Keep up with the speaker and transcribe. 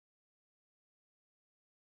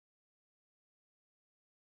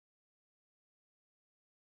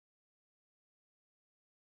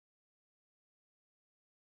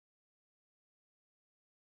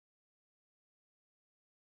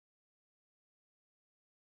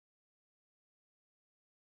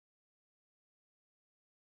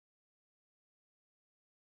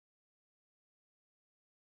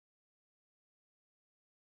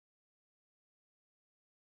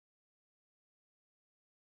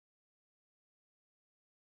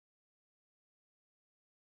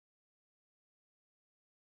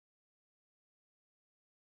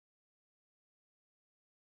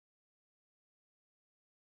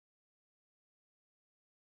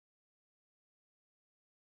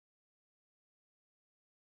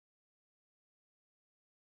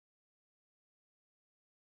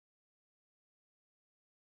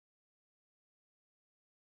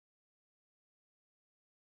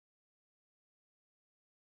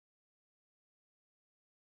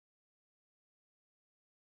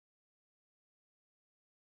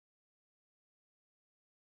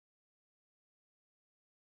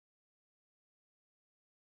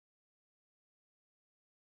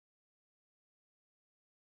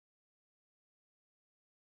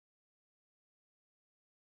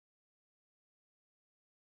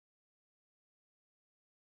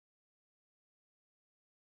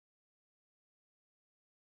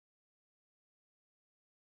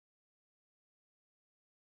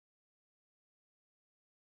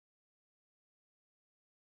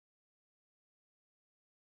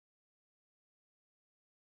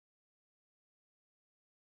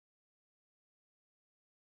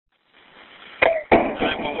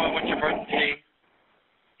emergency?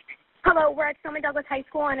 Hello, we're at Stoneman Douglas High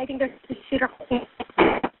School, and I think there's a shooter.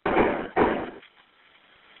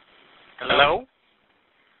 Hello?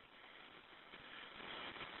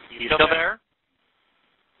 You still there?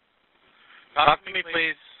 Talk to me,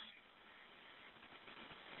 please.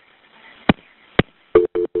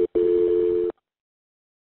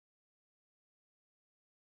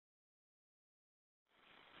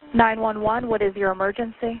 What is your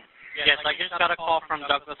emergency? Yes, I just got a call from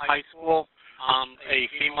Douglas High School. A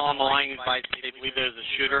female on the line advised me they believe there's a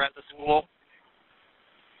shooter at the school.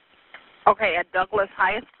 Okay, at Douglas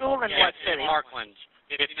High School in what city? In Parkland,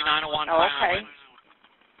 5901 Oh, Pine okay. Island.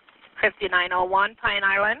 5901 Pine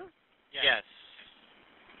Island? Yes.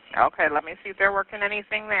 Okay, let me see if they're working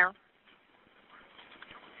anything there.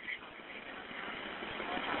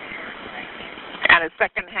 And a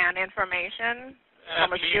second-hand information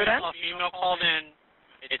from a student? A female called in.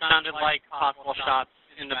 It sounded like possible shots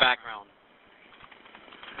in the background.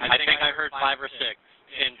 I think I heard 5 or 6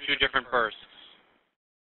 in 2 different bursts.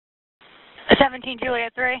 17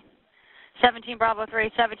 Juliet 3, 17 Bravo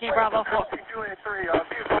 3, 17 Bravo 4. 17 Juliet 3,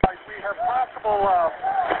 we have possible,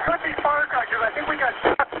 could be firecrackers. I think we got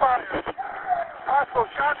shots fired. Possible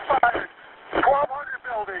shots fired. 1200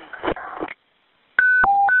 building.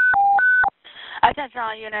 Attention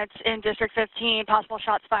all units in District 15, possible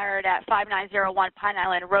shots fired at 5901 Pine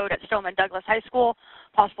Island Road at Stoneman Douglas High School.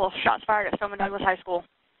 Possible shots fired at Stoneman Douglas High School.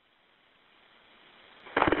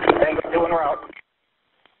 Tango 2 en route.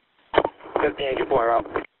 1584 route.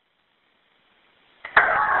 17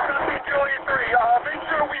 Juliet 3, make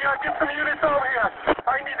sure we get some units over here.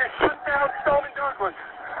 I need to shut down Stoneman Douglas.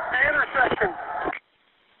 The intersection.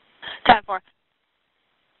 10-4.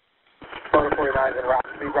 Photo 49 en route.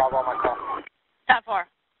 3 Bravo on my call. 10-4.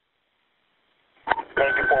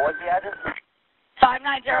 Thank you for what's the address?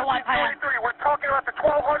 5901 Pine Island. We're talking about the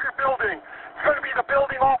 1200 building. It's going to be the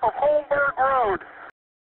building off of Holmberg Road.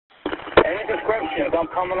 Any descriptions?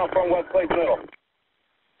 I'm coming up from Westlake Middle.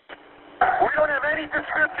 We don't have any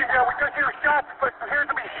description yet. We just hear shots, but there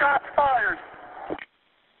appears to be shots fired.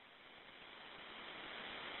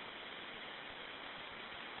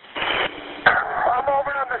 I'm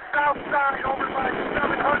over on the south side, over by the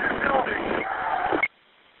 700 building.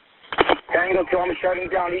 Tango 2, I'm shutting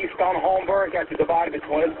down eastbound Holmberg at the divide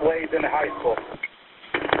between Blades and the high school.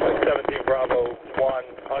 17 Bravo 1.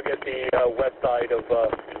 I'll get the west side of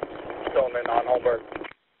Stoneman on Holmberg.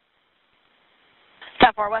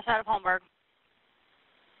 10-4, west side of Holmberg.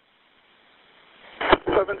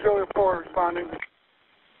 7 Juliet 4 responding.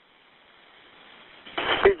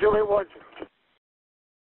 Hey, Juliet 1.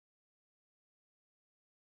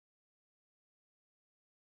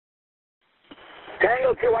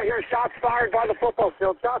 Tango 2, I hear shots fired by the football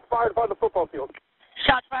field. Shots fired by the football field.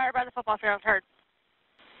 Shots fired by the football field, heard.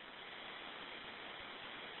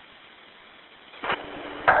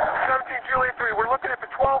 17 Juliet 3, we're looking at the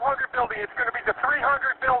 1200 building. It's going to be the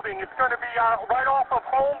 300 building. It's going to be right off of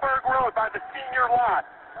Holmberg Road by the senior lot.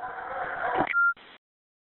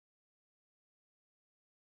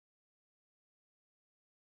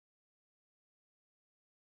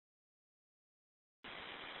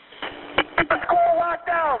 Keep the school locked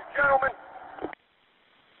down, gentlemen.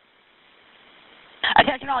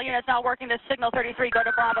 Attention all units now working this signal 33. Go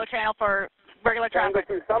to Bravo channel for regular traffic.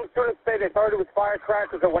 Some students say they thought it was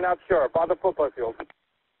firecrackers and we're not sure. By the football field.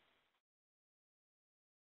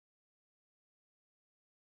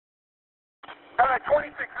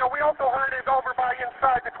 26. No, we also heard it over by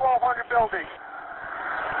inside the 1200 building.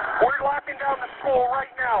 We're locking down the school right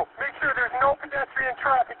now. Make sure there's no pedestrian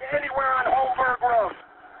traffic anywhere on Holmberg Road.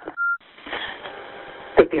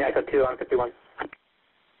 15 Echo 2 on 51.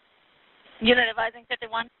 Unit advising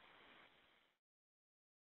 51.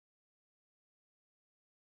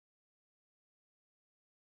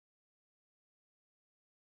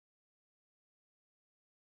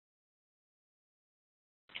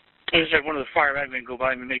 I just had one of the fire admin go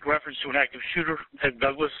by and make reference to an active shooter at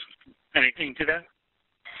Douglas. Anything to that?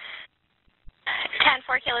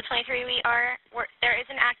 10-4 Kilo 23. There is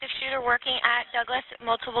an active shooter working at Douglas.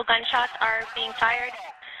 Multiple gunshots are being fired.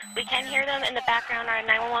 We can hear them in the background. Our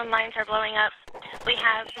 911 lines are blowing up. We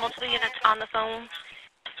have multiple units on the phone.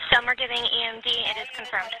 Some are giving EMD. It is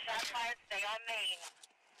confirmed.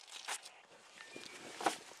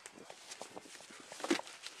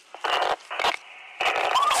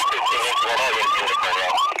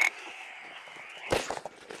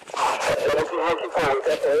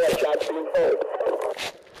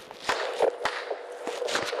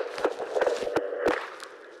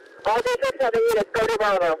 All districts other units, go to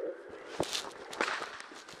Bravo.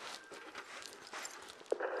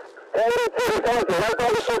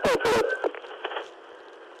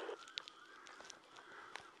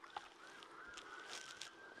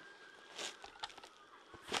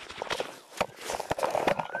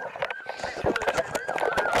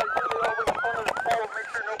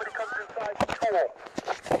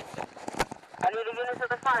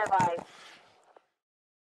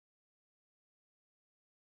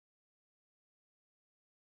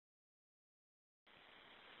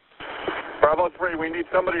 Bravo 3, we need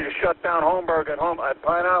somebody to shut down Holmberg at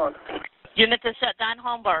Pine Island. Unit to shut down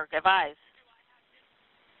Holmberg. Advise.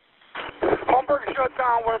 Holmberg shut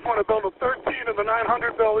down. We're going to building 13 in the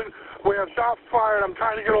 900 building. We have shots fired. I'm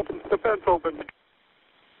trying to get the fence open.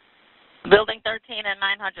 Building 13 and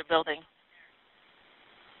 900 building.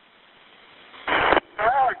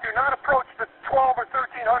 Do not approach the 12 or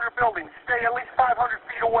 1300 buildings. Stay at least 500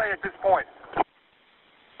 feet away at this point.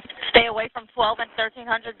 Stay away from 12 and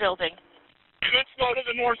 1300 building. Units go to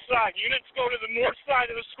the north side. Units go to the north side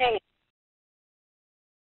of the school.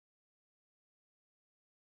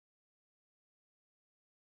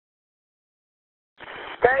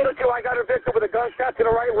 Tango 2, I got a victim with a gunshot to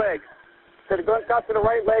the right leg. Said a gunshot to the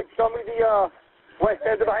right leg. Show me the west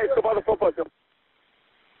end of the high school by the football field.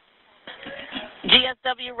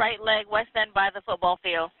 GSW right leg, west end by the football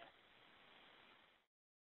field.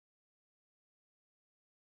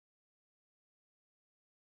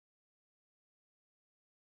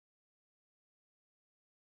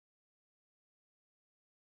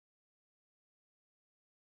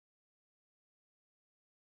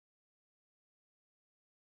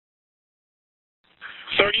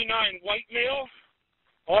 .39 white male,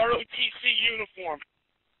 ROTC uniform.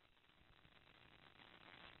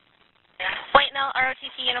 White male,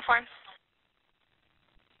 ROTC uniform.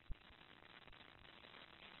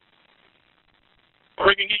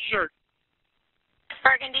 Burgundy shirt.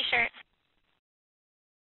 Burgundy shirt.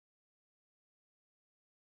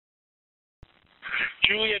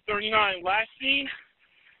 Juliet 39, last seen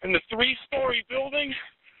in the 3-story building,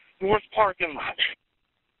 north parking lot.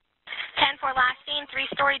 10-4 last seen,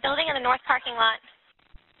 3-story building in the north parking lot.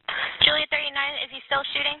 Juliet 39, is he still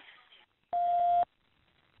shooting?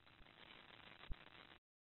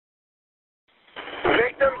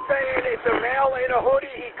 Victim saying it's a male in a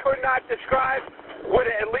hoodie he could not describe with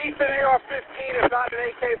at least an AR-15, if not an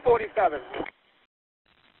AK-47.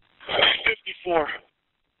 54.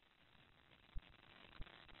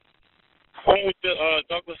 One with the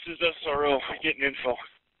Douglas's SRO, getting info.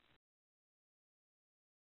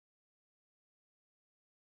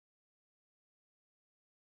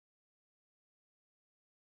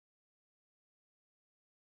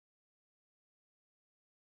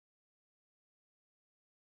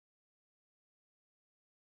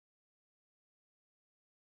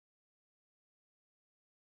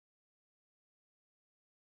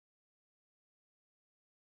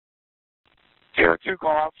 Tier 2,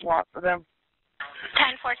 call out SWAT for them.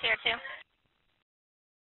 10-4 tier 2.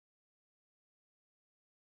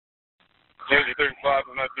 Unit 35,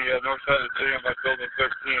 I'm at the north side of the city. I'm at building 13.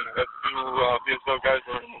 I got two BSO guys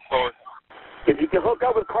that are moving forward. If you can hook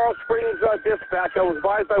up with Carl Springs dispatch, I was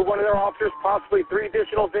advised by one of their officers, possibly 3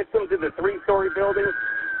 additional victims in the 3-story building,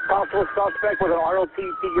 possible suspect with an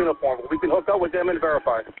ROTC uniform. We can hook up with them and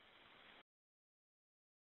verify.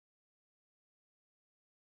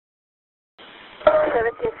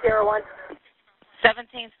 Sierra 1.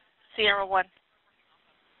 17 Sierra 1.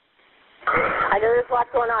 I know there's a lot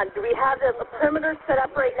going on. Do we have the perimeter set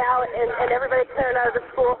up right now and everybody clearing out of the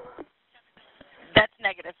school? That's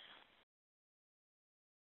negative.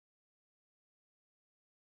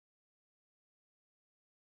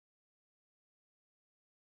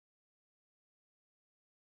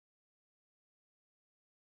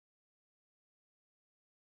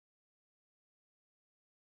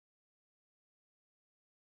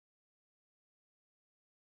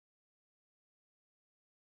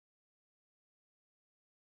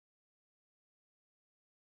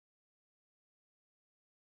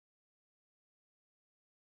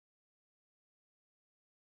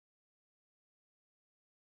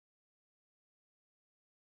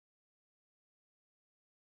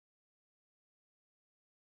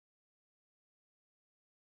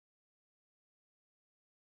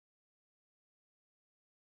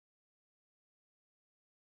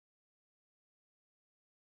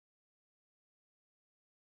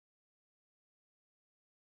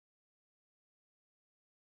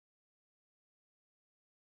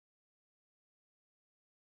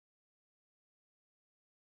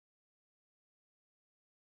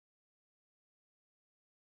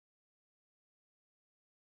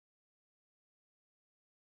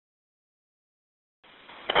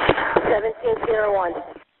 Sierra 1.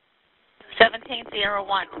 17 Sierra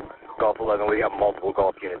 1. Golf 11, we got multiple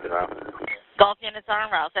golf units in route. Golf units are en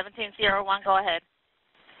route. 17 Sierra 1, go ahead.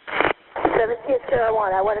 17 Sierra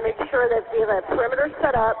 1, I want to make sure that we have a perimeter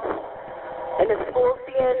set up and the school's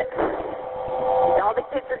being, all the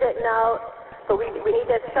kids are getting out, but we need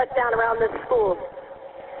to shut down around this school.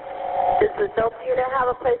 Does the dope unit have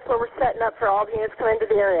a place where we're setting up for all the units coming into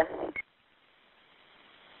the area?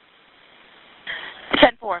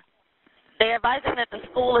 10-4. They're advising that the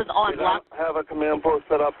school is on lock. We have a command post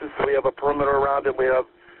set up, so we have a perimeter around it. We have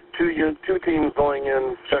two teams going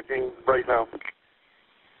in, checking right now.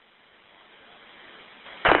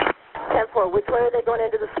 10-4, which way are they going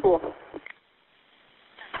into the school?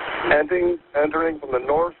 Entering from the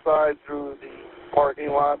north side through the parking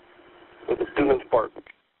lot where the students park.